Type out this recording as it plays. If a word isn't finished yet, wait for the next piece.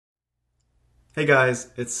Hey guys,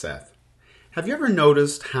 it's Seth. Have you ever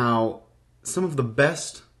noticed how some of the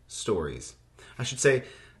best stories, I should say,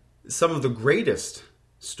 some of the greatest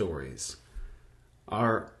stories,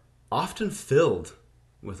 are often filled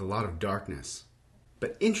with a lot of darkness?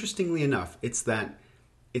 But interestingly enough, it's that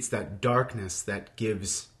darkness that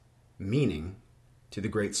gives meaning to the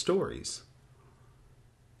great stories.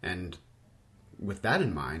 And with that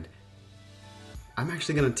in mind, I'm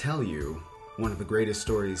actually going to tell you one of the greatest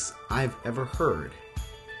stories I've ever heard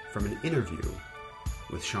from an interview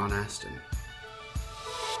with Sean Astin.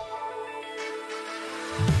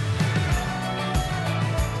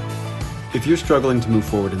 If you're struggling to move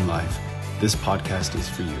forward in life, this podcast is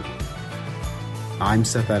for you. I'm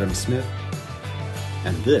Seth Adam Smith,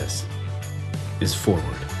 and this is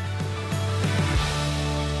Forward.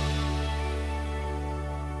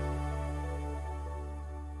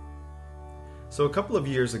 So a couple of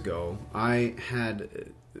years ago, I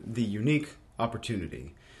had the unique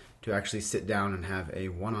opportunity to actually sit down and have a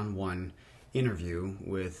one-on-one interview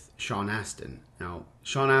with Sean Astin. Now,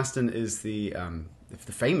 Sean Astin is the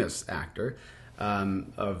famous actor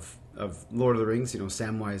of Lord of the Rings. You know,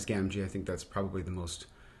 Samwise Gamgee. I think that's probably the most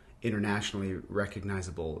internationally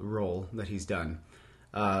recognizable role that he's done.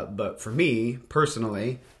 But for me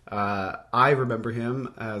personally, I remember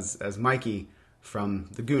him as Mikey from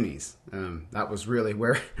the Goonies. That was really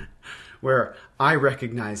where I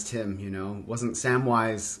recognized him. You know, wasn't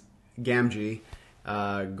Samwise Gamgee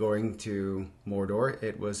going to Mordor?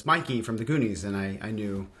 It was Mikey from the Goonies, and I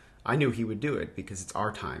knew he would do it because it's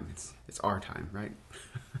our time. It's our time, right?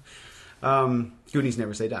 Goonies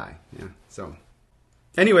never say die. Yeah. So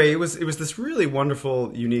anyway, it was this really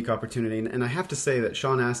wonderful, unique opportunity, and I have to say that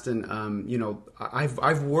Sean Astin,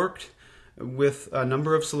 I've worked with a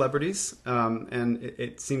number of celebrities, and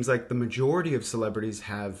it seems like the majority of celebrities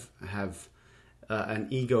have an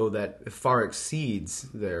ego that far exceeds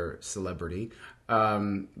their celebrity.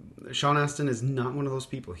 Sean Astin is not one of those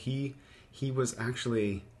people. He was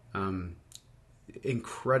actually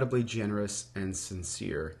incredibly generous and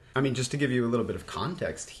sincere. I mean, just to give you a little bit of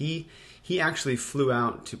context, he actually flew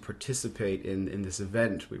out to participate in this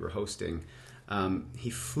event we were hosting. He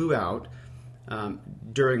flew out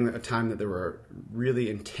during a time that there were really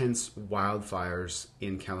intense wildfires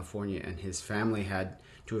in California, and his family had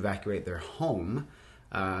to evacuate their home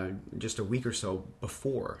just a week or so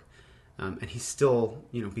before. And he still,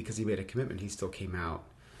 because he made a commitment, he still came out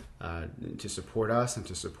to support us and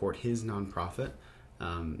to support his nonprofit,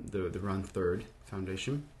 the Run Third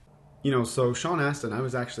Foundation. So Sean Astin, I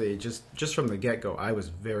was actually just from the get-go, I was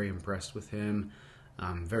very impressed with him.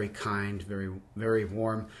 Very kind, very, very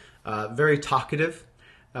warm, very talkative.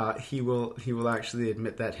 He will actually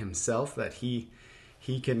admit that himself, that he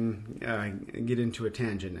can get into a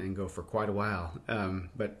tangent and go for quite a while.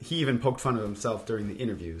 But he even poked fun of himself during the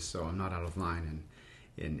interviews, so I'm not out of line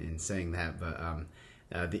in saying that.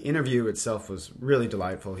 But the interview itself was really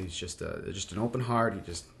delightful. He's just an open heart. He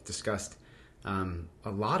just discussed a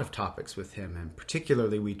lot of topics with him, and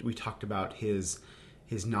particularly we talked about his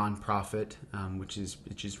nonprofit, which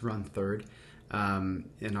is Run Third,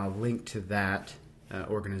 and I'll link to that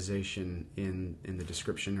organization in the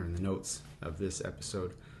description or in the notes of this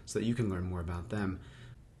episode so that you can learn more about them.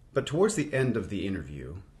 But towards the end of the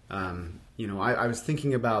interview, I was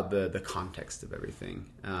thinking about the context of everything.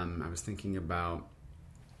 I was thinking about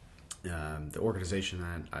the organization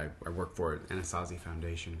that I work for, Anasazi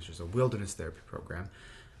Foundation, which is a wilderness therapy program.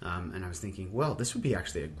 And I was thinking, well, this would be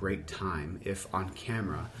actually a great time if on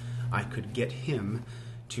camera I could get him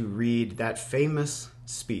to read that famous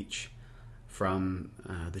speech from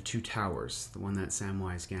The Two Towers, the one that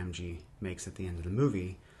Samwise Gamgee makes at the end of the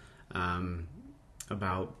movie,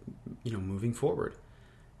 about moving forward.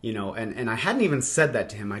 And I hadn't even said that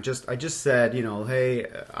to him. I just said, hey,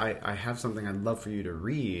 I have something I'd love for you to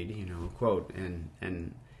read, quote,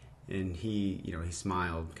 and he he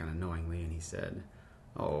smiled kind of knowingly, and he said,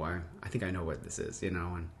 oh, I think I know what this is,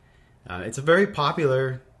 and it's a very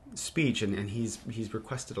popular speech, and he's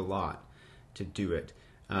requested a lot to do it.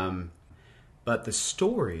 But the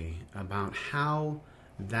story about how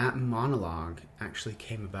that monologue actually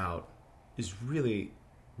came about is really,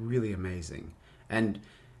 really amazing and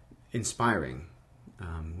inspiring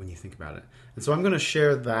when you think about it. And so I'm going to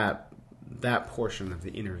share that portion of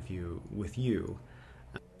the interview with you.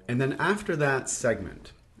 And then after that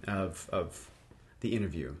segment of the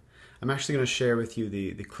interview, I'm actually going to share with you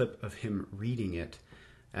the clip of him reading it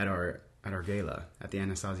at our gala, at the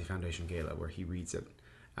Anasazi Foundation gala, where he reads it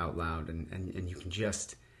out loud, and you can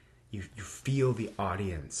just you feel the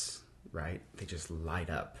audience, right? They just light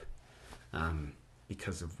up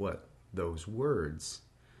because of what those words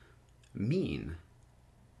mean,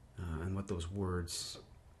 and what those words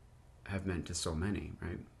have meant to so many,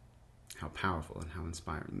 right? How powerful and how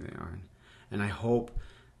inspiring they are. And I hope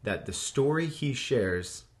that the story he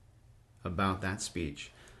shares about that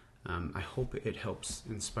speech, I hope it helps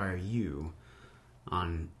inspire you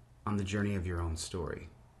on the journey of your own story,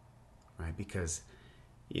 right? Because,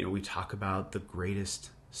 we talk about the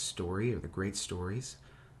greatest story or the great stories.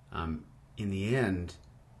 In the end,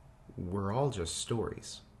 we're all just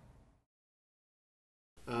stories.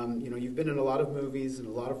 You've been in a lot of movies and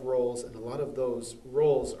a lot of roles, and a lot of those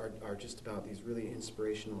roles are just about these really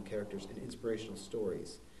inspirational characters and inspirational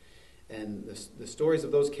stories. And the stories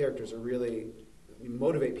of those characters are really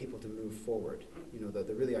motivate people to move forward,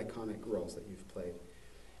 the really iconic roles that you've played.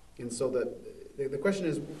 And so the question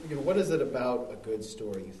is, what is it about a good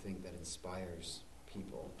story you think that inspires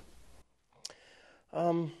people?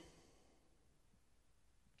 I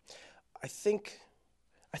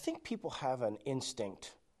think people have an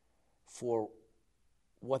instinct for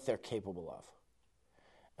what they're capable of.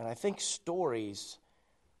 And I think stories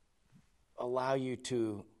allow you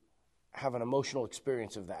to have an emotional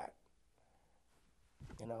experience of that.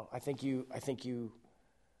 I think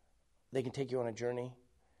they can take you on a journey,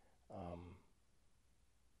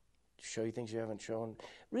 show you things you haven't shown.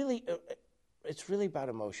 Really, it's really about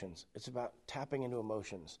emotions. It's about tapping into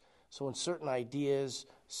emotions. So when certain ideas,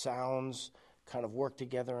 sounds kind of work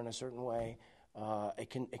together in a certain way, it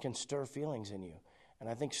can stir feelings in you. And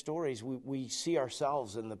I think stories, we see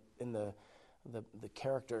ourselves in the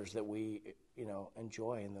characters that we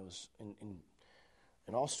enjoy in those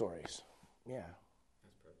in all stories. Yeah.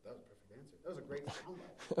 That was a perfect answer. That was a great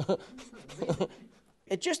soundbite.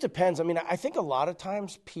 It just depends. I think a lot of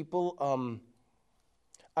times people.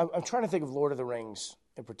 I'm trying to think of Lord of the Rings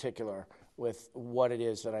in particular with what it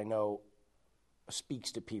is that I know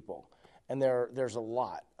speaks to people, and there's a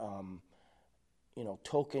lot.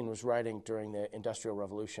 Tolkien was writing during the Industrial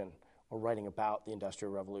Revolution, or writing about the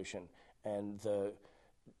Industrial Revolution, and the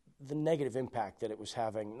negative impact that it was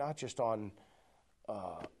having, not just on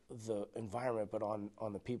the environment, but on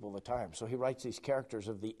the people of the time. So he writes these characters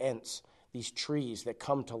of the Ents, these trees that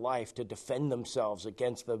come to life to defend themselves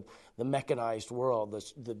against the mechanized world,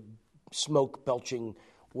 the smoke-belching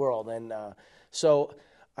world. And so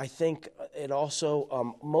I think it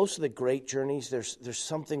also, most of the great journeys, there's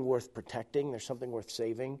something worth protecting, there's something worth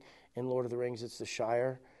saving. In Lord of the Rings, it's the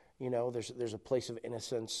Shire. There's a place of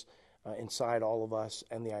innocence inside all of us,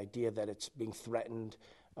 and the idea that it's being threatened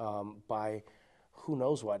by who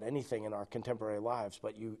knows what, anything in our contemporary lives.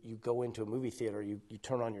 But you go into a movie theater, you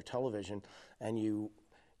turn on your television, and you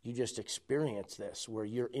just experience this, where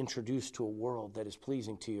you're introduced to a world that is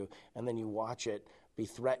pleasing to you, and then you watch it be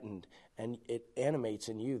threatened, and it animates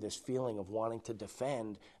in you this feeling of wanting to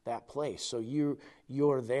defend that place. So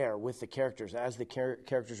you're there with the characters as the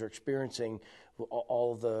characters are experiencing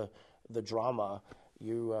all the drama.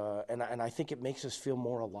 And I think it makes us feel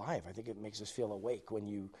more alive. I think it makes us feel awake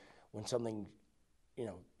when something,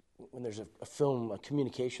 when there's a film, a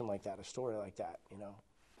communication like that, a story like that,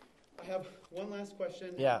 I have one last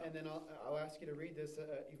question, yeah. And then I'll ask you to read this,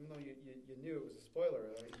 even though you knew it was a spoiler.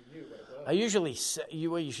 You knew what it was. I usually say,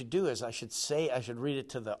 what you should do is I should read it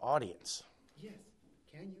to the audience. Yes.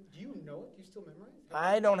 Can you? Do you know it? Do you still memorize it?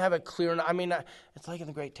 I don't have a clear. It's like in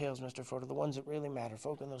the great tales, Mr. Frodo, the ones that really matter.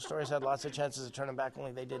 Folk in those stories had lots of chances of turning back,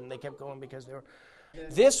 only they didn't. They kept going because they were.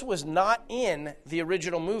 This was not in the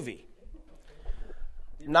original movie.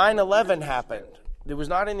 9/11 happened. It was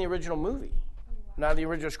not in the original movie, not the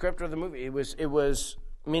original script or the movie. It was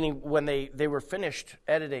meaning when they were finished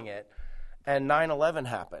editing it, and 9/11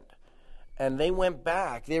 happened, and they went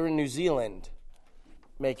back. They were in New Zealand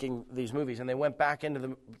making these movies, and they went back into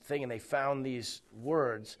the thing and they found these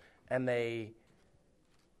words, and they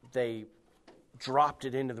dropped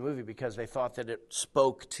it into the movie because they thought that it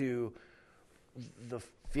spoke to the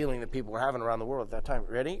feeling that people were having around the world at that time.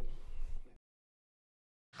 Ready?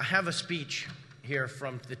 I have a speech here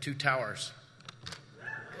from the Two Towers.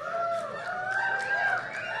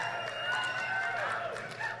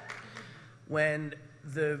 When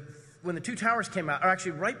the Two Towers came out, or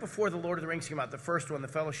actually right before the Lord of the Rings came out, the first one, The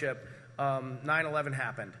Fellowship, 9/11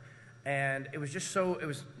 happened. And it was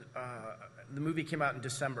the movie came out in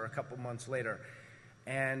December, a couple months later.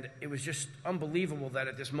 And it was just unbelievable that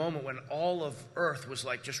at this moment when all of Earth was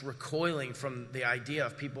like just recoiling from the idea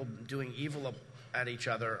of people doing evil at each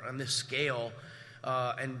other on this scale,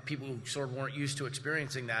 and people who sort of weren't used to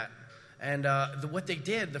experiencing that. And what they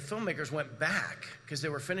did, the filmmakers went back because they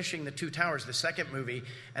were finishing The Two Towers, the second movie,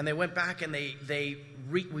 and they went back and we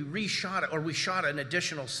reshot it, or we shot an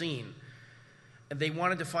additional scene. And they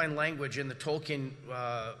wanted to find language in the Tolkien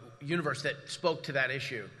universe that spoke to that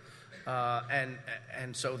issue.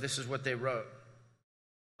 And so this is what they wrote.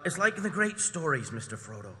 It's like in the great stories, Mr.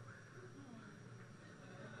 Frodo.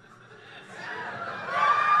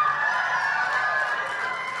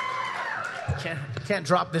 Can't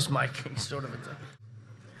drop this mic. Sort of.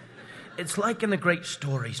 It's like in the great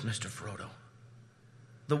stories, Mr. Frodo.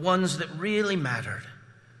 The ones that really mattered.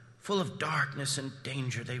 Full of darkness and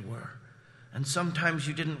danger they were. And sometimes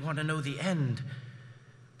you didn't want to know the end.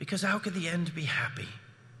 Because how could the end be happy?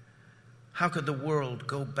 How could the world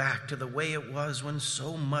go back to the way it was when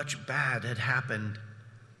so much bad had happened?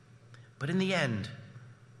 But in the end,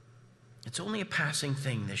 it's only a passing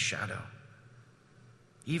thing, this shadow.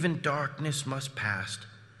 Even darkness must pass.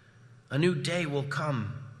 A new day will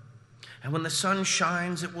come. And when the sun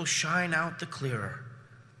shines, it will shine out the clearer.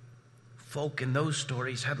 Folk in those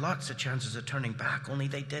stories had lots of chances of turning back, only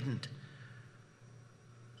they didn't.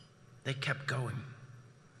 They kept going.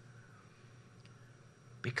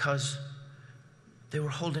 Because they were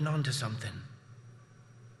holding on to something.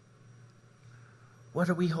 What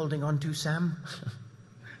are we holding on to, Sam?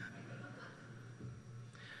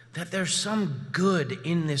 That there's some good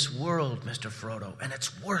in this world, Mr. Frodo, and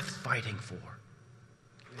it's worth fighting for.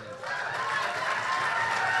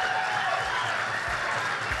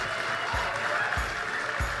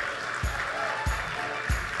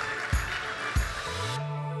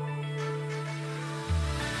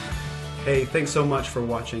 Hey, thanks so much for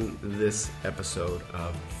watching this episode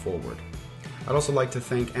of Forward. I'd also like to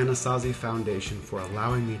thank Anasazi Foundation for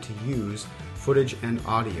allowing me to use footage and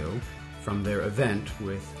audio from their event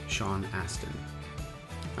with Sean Astin.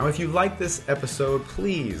 Now, if you like this episode,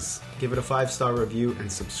 please give it a 5-star review and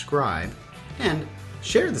subscribe, and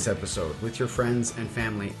share this episode with your friends and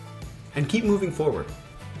family, and keep moving forward,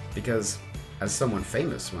 because, as someone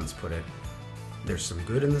famous once put it, there's some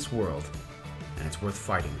good in this world, and it's worth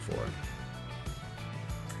fighting for.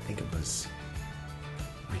 I think it was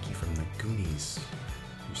Mikey from the Goonies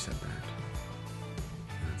who said that.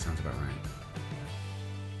 That sounds about right.